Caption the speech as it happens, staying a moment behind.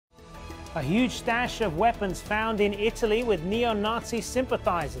A huge stash of weapons found in Italy with neo-Nazi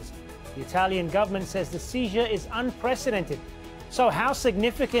sympathisers. The Italian government says the seizure is unprecedented. So how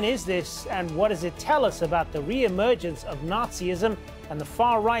significant is this, and what does it tell us about the re-emergence of Nazism and the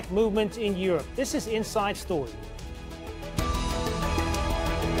far-right movement in Europe? This is Inside Story.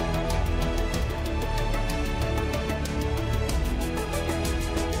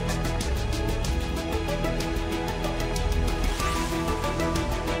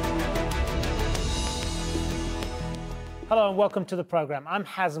 Hello and welcome to the program. I'm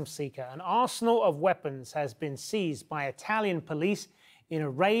Hazem Seeker. An arsenal of weapons has been seized by Italian police in a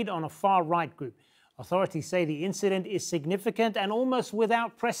raid on a far-right group. Authorities say the incident is significant and almost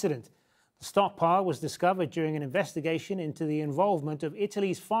without precedent. The stockpile was discovered during an investigation into the involvement of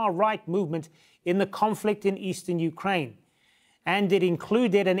Italy's far-right movement in the conflict in eastern Ukraine. And it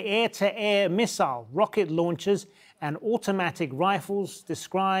included an air-to-air missile, rocket launchers, and automatic rifles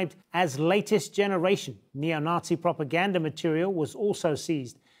described as latest generation. Neo-Nazi propaganda material was also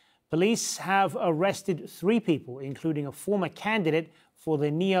seized. Police have arrested 3 people, including a former candidate for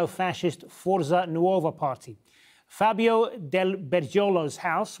the neo-fascist Forza Nuova party. Fabio Del Bergiolo's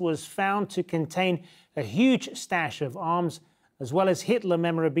house was found to contain a huge stash of arms, as well as Hitler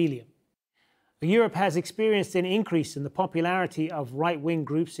memorabilia. Europe has experienced an increase in the popularity of right-wing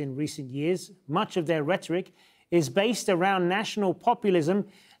groups in recent years. Much of their rhetoric is based around national populism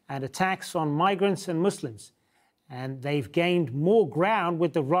and attacks on migrants and Muslims. And they've gained more ground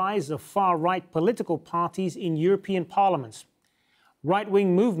with the rise of far-right political parties in European parliaments.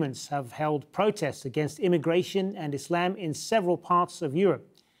 Right-wing movements have held protests against immigration and Islam in several parts of Europe.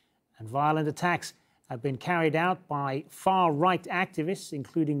 And violent attacks have been carried out by far-right activists,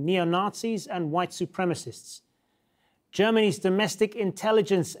 including neo-Nazis and white supremacists. Germany's domestic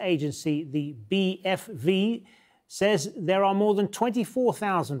intelligence agency, the BfV, says there are more than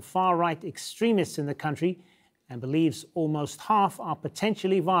 24,000 far-right extremists in the country and believes almost half are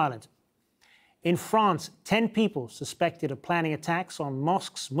potentially violent. In France, 10 people suspected of planning attacks on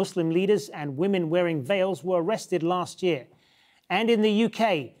mosques, Muslim leaders and women wearing veils were arrested last year. And in the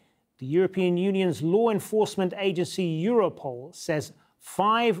UK, the European Union's law enforcement agency Europol says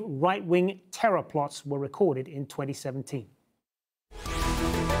 5 right-wing terror plots were recorded in 2017.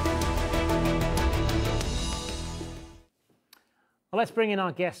 Well, let's bring in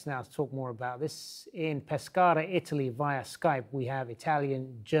our guests now to talk more about this. In Pescara, Italy, via Skype, we have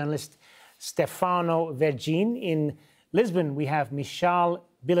Italian journalist Stefano Vergin. In Lisbon, we have Michal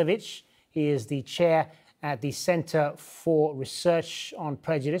Bilovic. He is the chair at the Center for Research on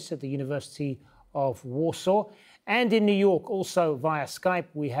Prejudice at the University of Warsaw. And in New York, also via Skype,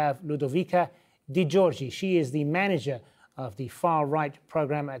 we have Ludovica Di Giorgi. She is the manager of the far-right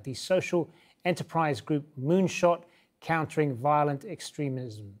program at the social enterprise group Moonshot, Countering Violent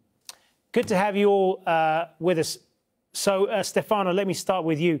Extremism. Good to have you all with us. So, Stefano, let me start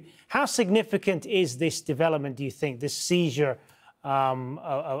with you. How significant is this development, do you think, this seizure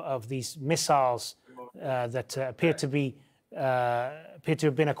of these missiles that appear to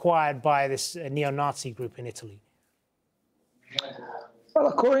have been acquired by this neo-Nazi group in Italy? Well,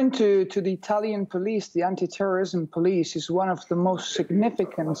 according to the Italian police, the anti-terrorism police is one of the most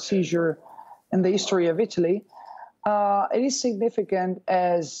significant seizures in the history of Italy. It is significant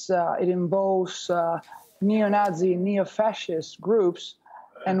as it involves neo-Nazi, neo-fascist groups,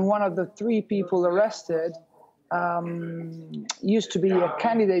 and one of the 3 people arrested used to be a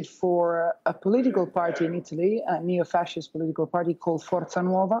candidate for a political party in Italy, a neo-fascist political party called Forza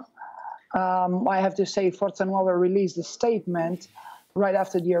Nuova. I have to say Forza Nuova released a statement right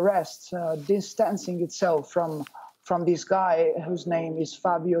after the arrest, distancing itself from this guy whose name is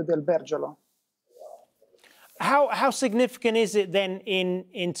Fabio Del Bergiolo. How significant is it then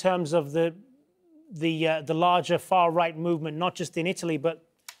in terms of the larger far-right movement, not just in Italy, but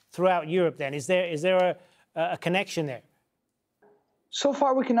throughout Europe then? Is there a connection there? So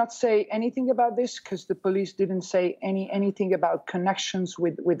far, we cannot say anything about this because the police didn't say anything about connections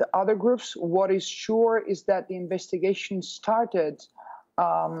with other groups. What is sure is that the investigation started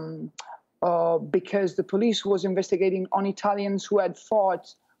because the police was investigating on Italians who had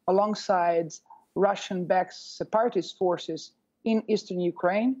fought alongside Russian-backed separatist forces in eastern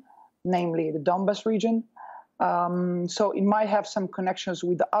Ukraine, namely the Donbas region. So it might have some connections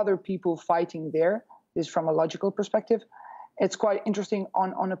with the other people fighting there. This is from a logical perspective. It's quite interesting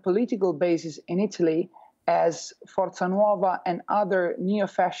on a political basis in Italy, as Forza Nuova and other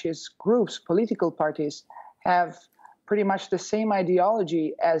neo-fascist groups, political parties, have pretty much the same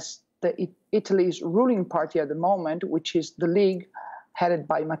ideology as Italy's ruling party at the moment, which is the League, headed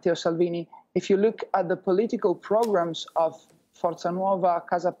by Matteo Salvini. If you look at the political programs of Forza Nuova,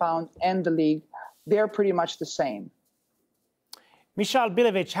 Casa Pound, and the League, they're pretty much the same. Michal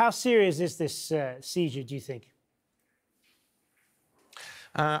Bilovic, how serious is this seizure, do you think?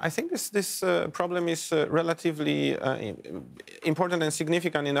 I think this problem is relatively important and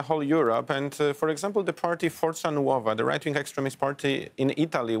significant in the whole Europe. And for example, the party Forza Nuova, the right-wing extremist party in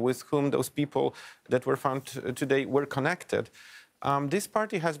Italy, with whom those people that were found today were connected, this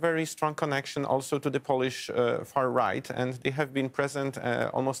party has very strong connection also to the Polish far right, and they have been present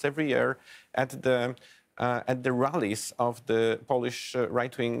almost every year at the rallies of the Polish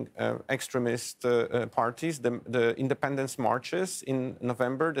right-wing extremist parties, the independence marches in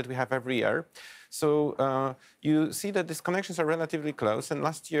November that we have every year. So you see that these connections are relatively close. And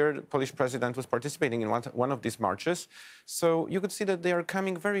last year, the Polish president was participating in one of these marches. So you could see that they are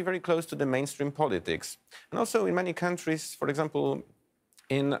coming very, very close to the mainstream politics. And also in many countries, for example,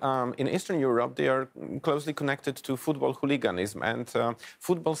 in Eastern Europe, they are closely connected to football hooliganism, and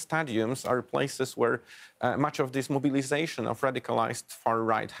football stadiums are places where much of this mobilization of radicalized far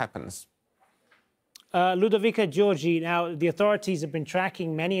right happens. Ludovica Giorgi, now the authorities have been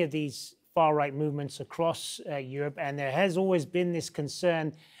tracking many of these far-right movements across Europe, and there has always been this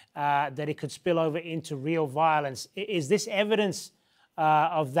concern that it could spill over into real violence. Is this evidence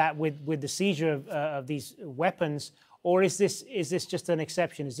of that with the seizure of these weapons? Or is this just an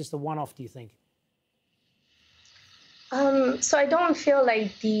exception? Is this a one-off, do you think? So I don't feel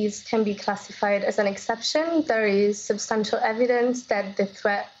like these can be classified as an exception. There is substantial evidence that the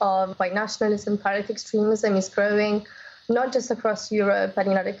threat of white nationalism, pirate extremism is growing, not just across Europe, but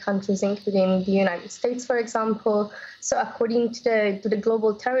in other countries, including the United States, for example. So according to the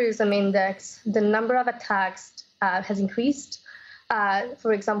Global Terrorism Index, the number of attacks has increased.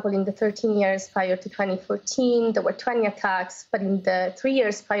 For example, in the 13 years prior to 2014, there were 20 attacks, but in the 3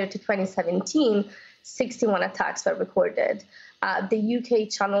 years prior to 2017, 61 attacks were recorded. The UK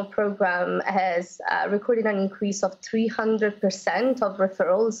Channel program has recorded an increase of 300% of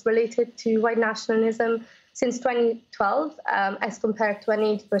referrals related to white nationalism since 2012, as compared to an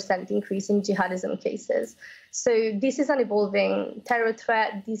 80% increase in jihadism cases. So this is an evolving terror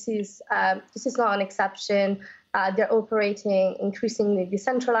threat. This is not an exception. They're operating increasingly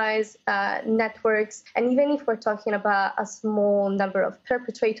decentralized networks. And even if we're talking about a small number of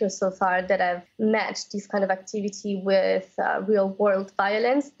perpetrators so far that have matched this kind of activity with real-world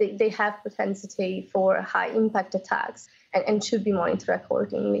violence, they have propensity for high-impact attacks and should be monitored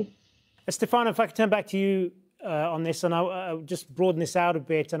accordingly. Stefano, if I could turn back to you on this, and I'll just broaden this out a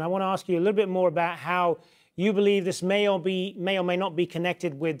bit, and I want to ask you a little bit more about how you believe this may or may not be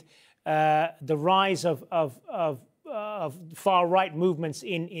connected with the rise of far-right movements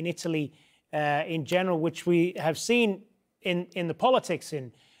in Italy in general, which we have seen in the politics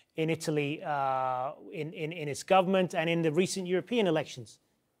in Italy, in its government and in the recent European elections.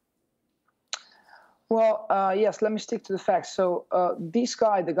 Well, yes, let me stick to the facts. So this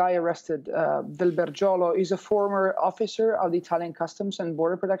guy, the guy arrested, Del Bergiolo, is a former officer of the Italian Customs and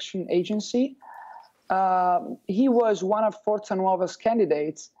Border Protection Agency. He was one of Forza Nuova's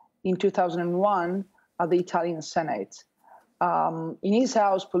candidates in 2001 at the Italian Senate. In his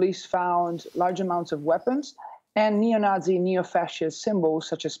house, police found large amounts of weapons and neo-Nazi, neo-fascist symbols,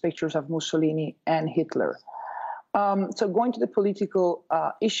 such as pictures of Mussolini and Hitler. So going to the political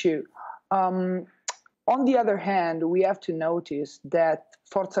issue, on the other hand, we have to notice that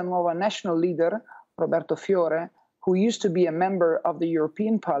Forza Nuova national leader, Roberto Fiore, who used to be a member of the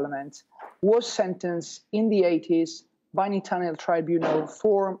European Parliament, was sentenced in the 80s by an Italian tribunal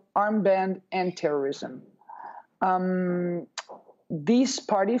for armed band and terrorism. This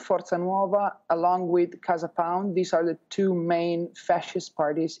party, Forza Nuova, along with Casa Pound, these are the two main fascist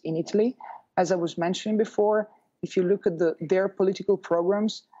parties in Italy. As I was mentioning before, if you look at their political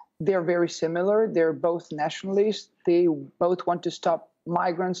programs, they're very similar. They're both nationalists. They both want to stop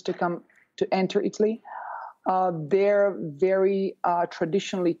migrants to enter Italy. They're very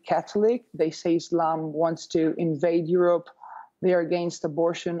traditionally Catholic. They say Islam wants to invade Europe. They're against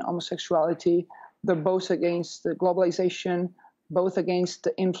abortion, homosexuality. They're both against the globalization, both against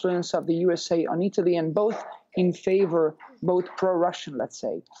the influence of the USA on Italy, and both in favor, both pro-Russian, let's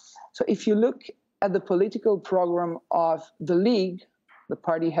say. So if you look at the political program of the League, the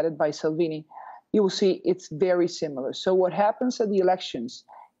party headed by Salvini, you will see it's very similar. So what happens at the elections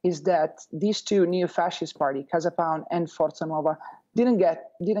is that these two neo-fascist parties, Casa Pound and Forza Nuova, didn't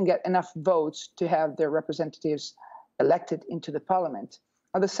get enough votes to have their representatives elected into the parliament.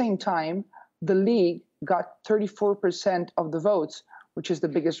 At the same time, the League got 34% of the votes, which is the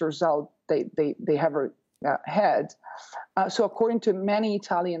biggest result they ever had. So according to many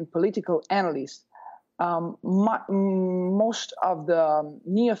Italian political analysts, most of the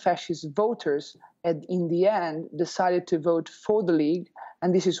neo-fascist voters in the end decided to vote for the League,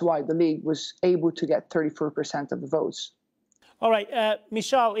 and this is why the League was able to get 34% of the votes. All right,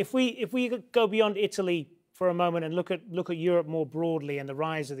 Michal, if we go beyond Italy for a moment and look at Europe more broadly and the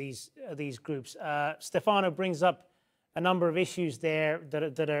rise of these groups, Stefano brings up a number of issues there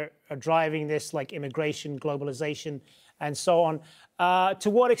that are driving this, like immigration, globalization, and so on. To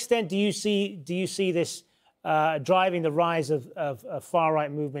what extent do you see this driving the rise of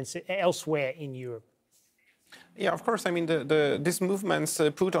far-right movements elsewhere in Europe? Yeah, of course. I mean, these movements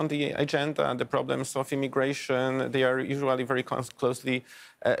put on the agenda the problems of immigration. They are usually very closely,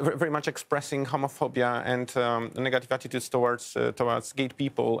 very much expressing homophobia and negative attitudes towards gay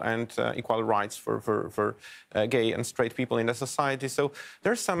people and equal rights for gay and straight people in the society. So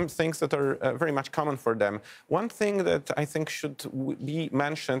there are some things that are very much common for them. One thing that I think should be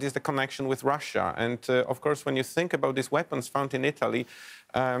mentioned is the connection with Russia. And of course, when you think about these weapons found in Italy,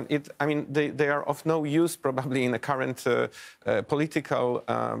 I mean, they are of no use probably in the current political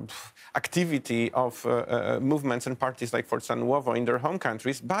activity of movements and parties like Forza Nuova in their home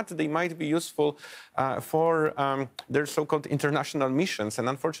countries, but they might be useful for their so-called international missions. And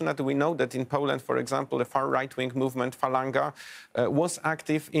unfortunately, we know that in Poland, for example, the far-right-wing movement Falanga was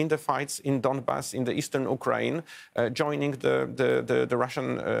active in the fights in Donbass, in the eastern Ukraine, joining the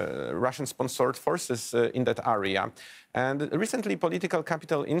Russian-sponsored forces in that area. And recently, Political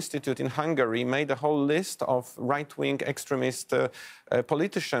Capital Institute in Hungary made a whole list of right-wing extremist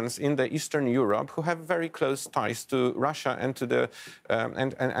politicians in the Eastern Europe who have very close ties to Russia and to the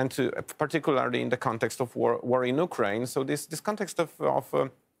and to particularly in the context of war in Ukraine. So this context of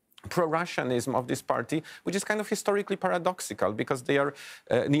pro-Russianism of this party, which is kind of historically paradoxical because they are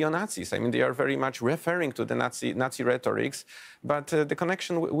neo-Nazis. I mean, they are very much referring to the Nazi rhetorics, but the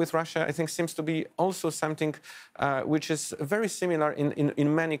connection with Russia, I think, seems to be also something which is very similar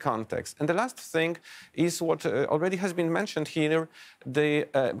in many contexts. And the last thing is what already has been mentioned here, the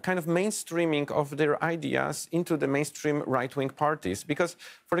kind of mainstreaming of their ideas into the mainstream right-wing parties. Because,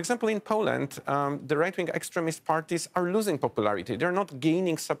 for example, in Poland, the right-wing extremist parties are losing popularity. They're not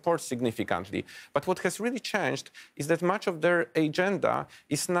gaining support significantly. But what has really changed is that much of their agenda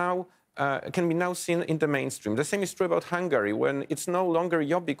is now can be now seen in the mainstream. The same is true about Hungary, when it's no longer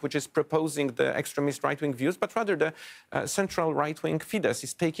Jobbik which is proposing the extremist right-wing views, but rather the central right-wing Fidesz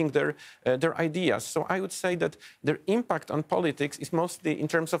is taking their ideas. So I would say that their impact on politics is mostly in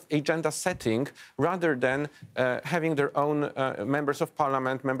terms of agenda setting, rather than having their own members of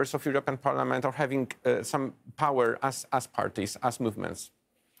parliament, members of European Parliament, or having some power as parties, as movements.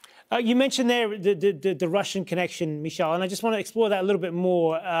 You mentioned there the Russian connection, Michal, and I just want to explore that a little bit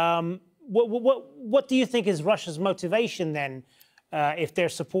more. What do you think is Russia's motivation then, if they're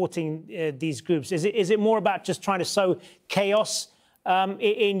supporting these groups? Is it more about just trying to sow chaos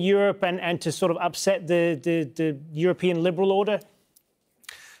in Europe and to sort of upset the European liberal order?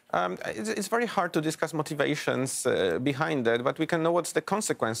 It's very hard to discuss motivations behind that, but we can know what's the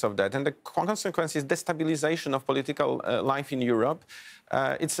consequence of that. And the consequence is destabilization of political life in Europe.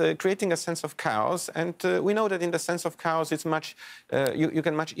 It's creating a sense of chaos. And we know that in the sense of chaos, it's much, you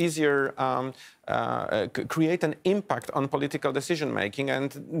can much easier create an impact on political decision-making.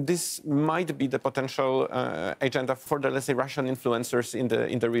 And this might be the potential agenda for the, let's say, Russian influencers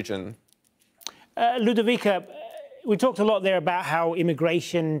in the region. Ludovica, we talked a lot there about how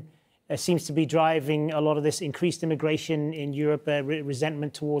immigration seems to be driving a lot of this increased immigration in Europe,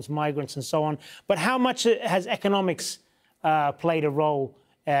 resentment towards migrants and so on. But how much has economics played a role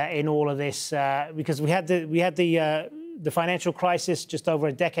in all of this? Because we had the financial crisis just over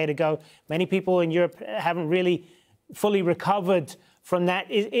a decade ago. Many people in Europe haven't really fully recovered from that.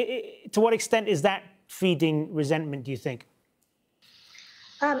 To what extent is that feeding resentment, do you think?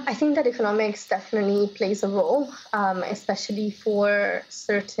 I think that economics definitely plays a role, especially for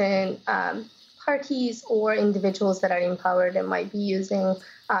certain parties or individuals that are in power that might be using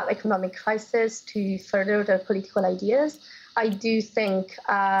economic crisis to further their political ideas. I do think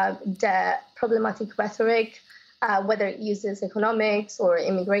that problematic rhetoric, whether it uses economics or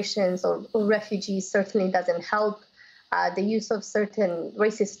immigrations or refugees, certainly doesn't help. The use of certain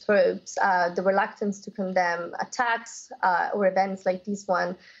racist tropes, the reluctance to condemn attacks or events like this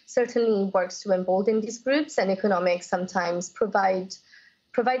one certainly works to embolden these groups, and economics sometimes provide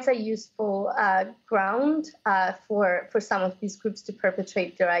provides a useful ground for some of these groups to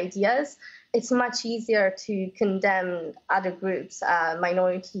perpetrate their ideas. It's much easier to condemn other groups,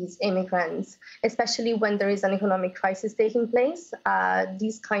 minorities, immigrants, especially when there is an economic crisis taking place.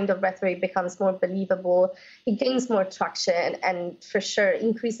 This kind of rhetoric becomes more believable, it gains more traction, and for sure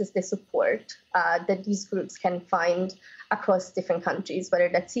increases the support that these groups can find across different countries, whether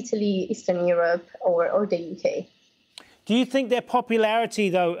that's Italy, Eastern Europe, or the UK. Do you think their popularity,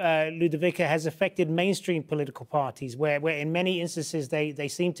 though, Ludovica, has affected mainstream political parties, where in many instances they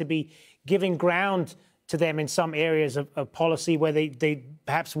seem to be giving ground to them in some areas of policy where they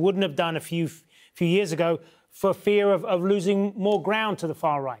perhaps wouldn't have done a few years ago for fear of losing more ground to the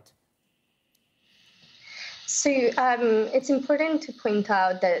far right? So it's important to point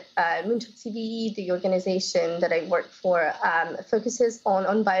out that Munchak TV, the organization that I work for, focuses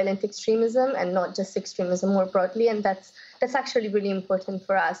on violent extremism and not just extremism more broadly. And that's actually really important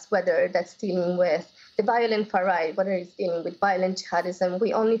for us, whether that's dealing with the violent far right, whether it's dealing with violent jihadism.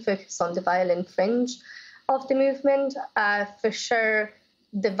 We only focus on the violent fringe of the movement. For sure,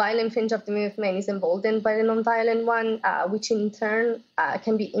 the violent fringe of the movement is emboldened by the non-violent one, which in turn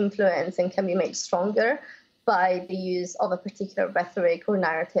can be influenced and can be made stronger by the use of a particular rhetoric or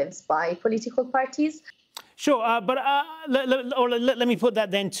narratives by political parties. Sure, but let me put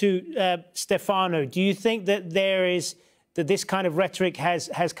that then to Stefano. Do you think that this kind of rhetoric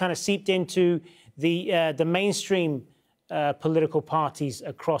has kind of seeped into the mainstream political parties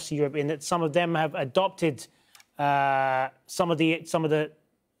across Europe, in that some of them have adopted some of the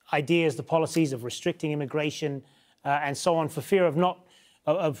ideas, the policies of restricting immigration and so on, for fear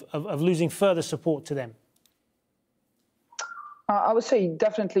of losing further support to them? I would say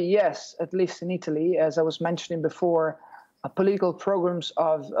definitely yes, at least in Italy. As I was mentioning before, political programs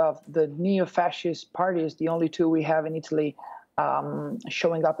of the neo-fascist parties, the only two we have in Italy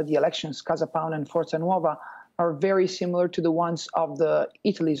showing up at the elections, Casa Pound and Forza Nuova, are very similar to the ones of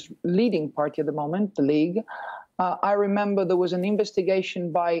Italy's leading party at the moment, the League. I remember there was an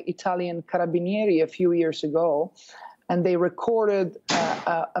investigation by Italian Carabinieri a few years ago, and they recorded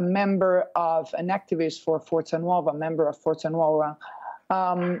a member of an activist for Forza Nuova, a member of Forza Nuova,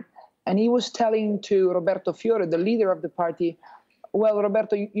 and he was telling to Roberto Fiore, the leader of the party, well,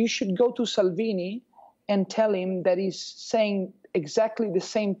 Roberto, you should go to Salvini and tell him that he's saying exactly the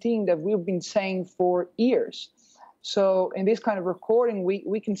same thing that we've been saying for years. So in this kind of recording,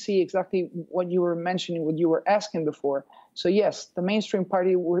 we can see exactly what you were mentioning, what you were asking before. So yes, the mainstream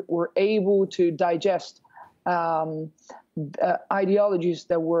party were able to digest ideologies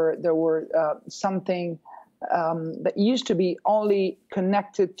that were something that used to be only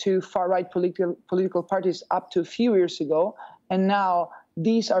connected to far-right political parties up to a few years ago, and now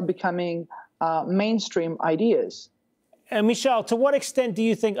these are becoming mainstream ideas. Michel, to what extent do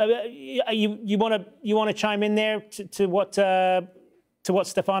you think you want to chime in there to what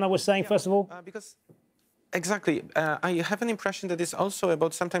Stefano was saying, first of all? Because exactly. I have an impression that it's also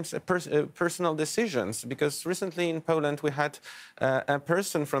about sometimes personal decisions, because recently in Poland we had a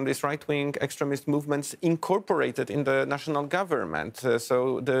person from these right-wing extremist movements incorporated in the national government.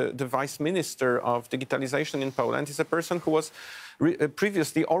 So the vice minister of digitalization in Poland is a person who was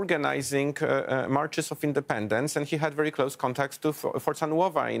previously organizing marches of independence, and he had very close contacts to Forza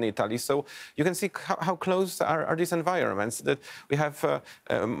Nuova in Italy. So you can see how close are these environments, that we have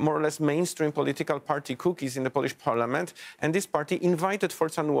more or less mainstream political party cookies in the Polish parliament, and this party invited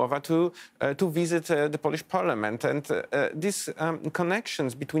Forza Nuova to visit the Polish parliament. And these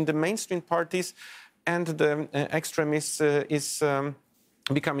connections between the mainstream parties and the extremists is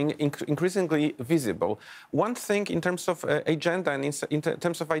becoming increasingly visible. One thing in terms of agenda and in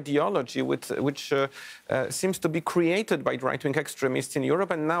terms of ideology, which seems to be created by right-wing extremists in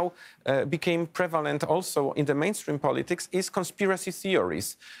Europe and now became prevalent also in the mainstream politics, is conspiracy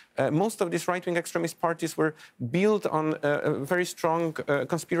theories. Most of these right-wing extremist parties were built on very strong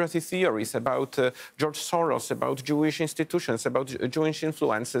conspiracy theories about George Soros, about Jewish institutions, about Jewish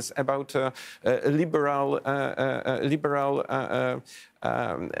influences, about liberal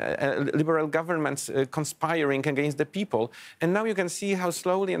governments conspiring against the people. And now you can see how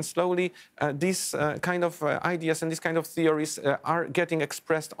slowly and slowly these kind of ideas and these kind of theories are getting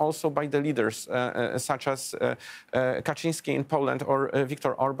expressed also by the leaders, such as Kaczynski in Poland or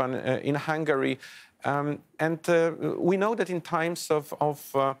Viktor Orban in Hungary. And we know that in times of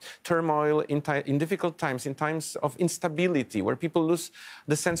turmoil, in difficult times, in times of instability, where people lose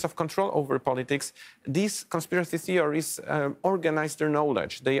the sense of control over politics, these conspiracy theories organize their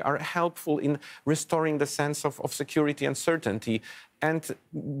knowledge. They are helpful in restoring the sense of security and certainty. And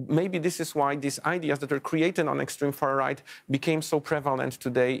maybe this is why these ideas that were created on extreme far right became so prevalent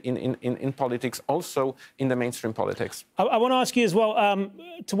today in politics, also in the mainstream politics. I want to ask you as well,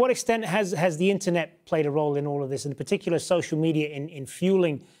 to what extent has the internet played a role in all of this, in particular social media, in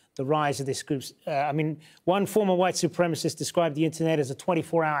fueling the rise of these groups? I mean, one former white supremacist described the internet as a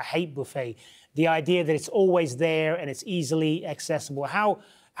 24-hour hate buffet, the idea that it's always there and it's easily accessible. How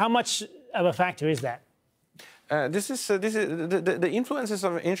much of a factor is that? The influences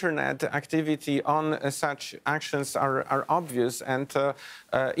of internet activity on such actions are obvious, and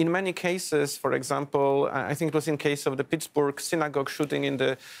in many cases, for example, I think it was in case of the Pittsburgh synagogue shooting in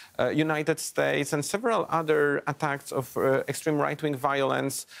the United States and several other attacks of extreme right-wing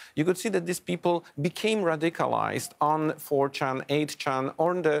violence, you could see that these people became radicalized on 4chan, 8chan,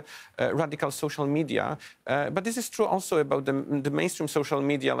 or on the radical social media. But this is true also about the mainstream social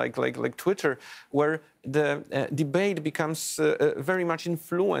media like Twitter, where the debate becomes very much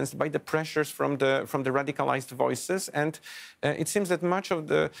influenced by the pressures from the radicalized voices, and it seems that much of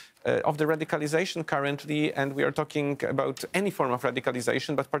the radicalization currently, and we are talking about any form of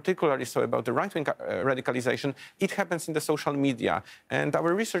radicalization, but particularly so about the right-wing radicalization, it happens in the social media. And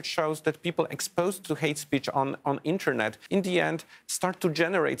our research shows that people exposed to hate speech on internet, in the end, start to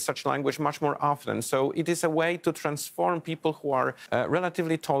generate such language much more often. So it is a way to transform people who are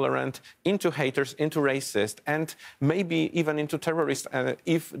relatively tolerant into haters, into racist, and maybe even into terrorists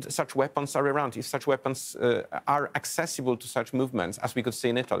if such weapons are around, if such weapons are accessible to such movements, as we could see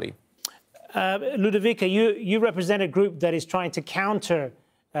in Italy. Ludovica, you represent a group that is trying to counter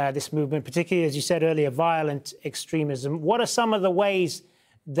this movement, particularly, as you said earlier, violent extremism. What are some of the ways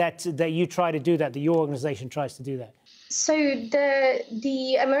that you try to do that, that your organization tries to do that? So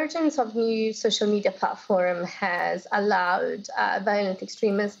the emergence of new social media platform has allowed violent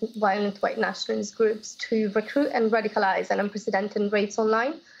extremists, violent white nationalist groups to recruit and radicalize at unprecedented rates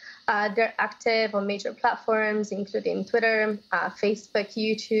online. They're active on major platforms, including Twitter, Facebook,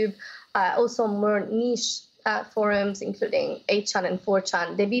 YouTube, also more niche forums, including 8chan and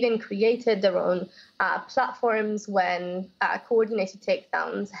 4chan. They've even created their own platforms when coordinated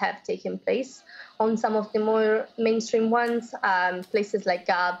takedowns have taken place. On some of the more mainstream ones, places like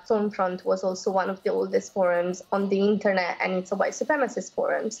Gab, Stormfront was also one of the oldest forums on the internet, and it's a white supremacist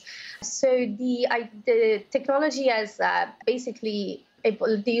forums. So the technology has basically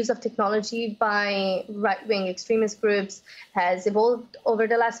the use of technology by right-wing extremist groups has evolved over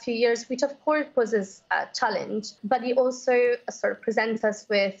the last few years, which of course poses a challenge, but it also sort of presents us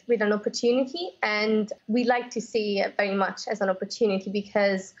with an opportunity, and we like to see it very much as an opportunity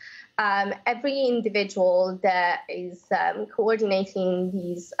because every individual that is coordinating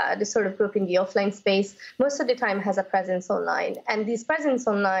this sort of group in the offline space most of the time has a presence online. And this presence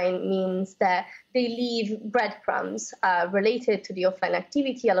online means that they leave breadcrumbs related to the offline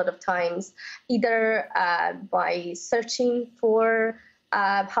activity a lot of times, either by searching for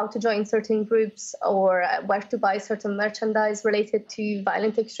how to join certain groups or where to buy certain merchandise related to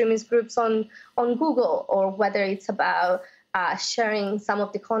violent extremist groups on Google, or whether it's about sharing some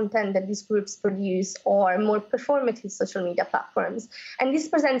of the content that these groups produce or more performative social media platforms. And this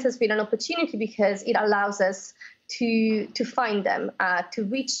presents us with an opportunity because it allows us to find them, to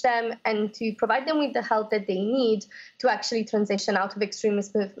reach them, and to provide them with the help that they need to actually transition out of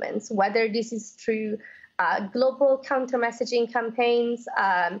extremist movements, whether this is through global counter-messaging campaigns.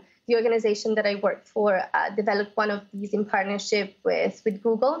 The organization that I work for developed one of these in partnership with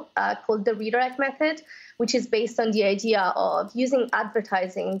Google called the redirect method, which is based on the idea of using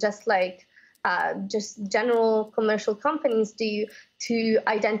advertising, just like just general commercial companies do, to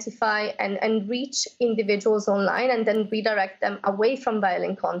identify and reach individuals online and then redirect them away from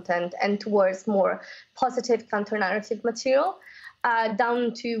violent content and towards more positive counter-narrative material.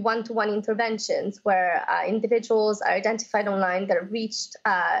 Down to one-to-one interventions where individuals are identified online that are reached,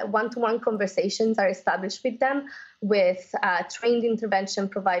 one-to-one conversations are established with them, with trained intervention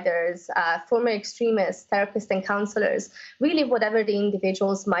providers, former extremists, therapists and counselors, really whatever the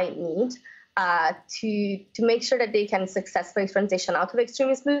individuals might need to make sure that they can successfully transition out of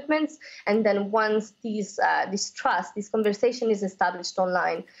extremist movements. And then once this trust, this conversation is established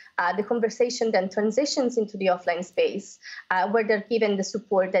online, the conversation then transitions into the offline space where they're given the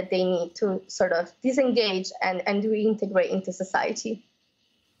support that they need to sort of disengage and reintegrate into society.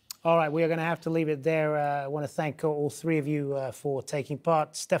 All right, we are going to have to leave it there. I want to thank all three of you for taking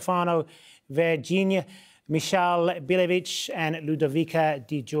part. Stefano Vergigna, Michal Bilevic and Ludovica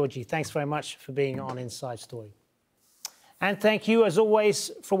Di Giorgi. Thanks very much for being on Inside Story. And thank you, as always,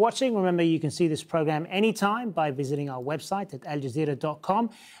 for watching. Remember, you can see this program anytime by visiting our website at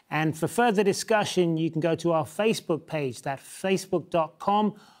aljazeera.com. And for further discussion, you can go to our Facebook page, that's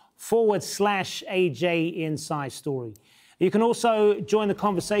facebook.com/AJ Inside Story. You can also join the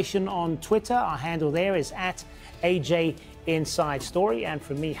conversation on Twitter. Our handle there is at AJ Inside Story. And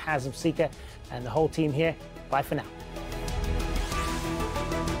from me, Hazem Sika, and the whole team here, bye for now.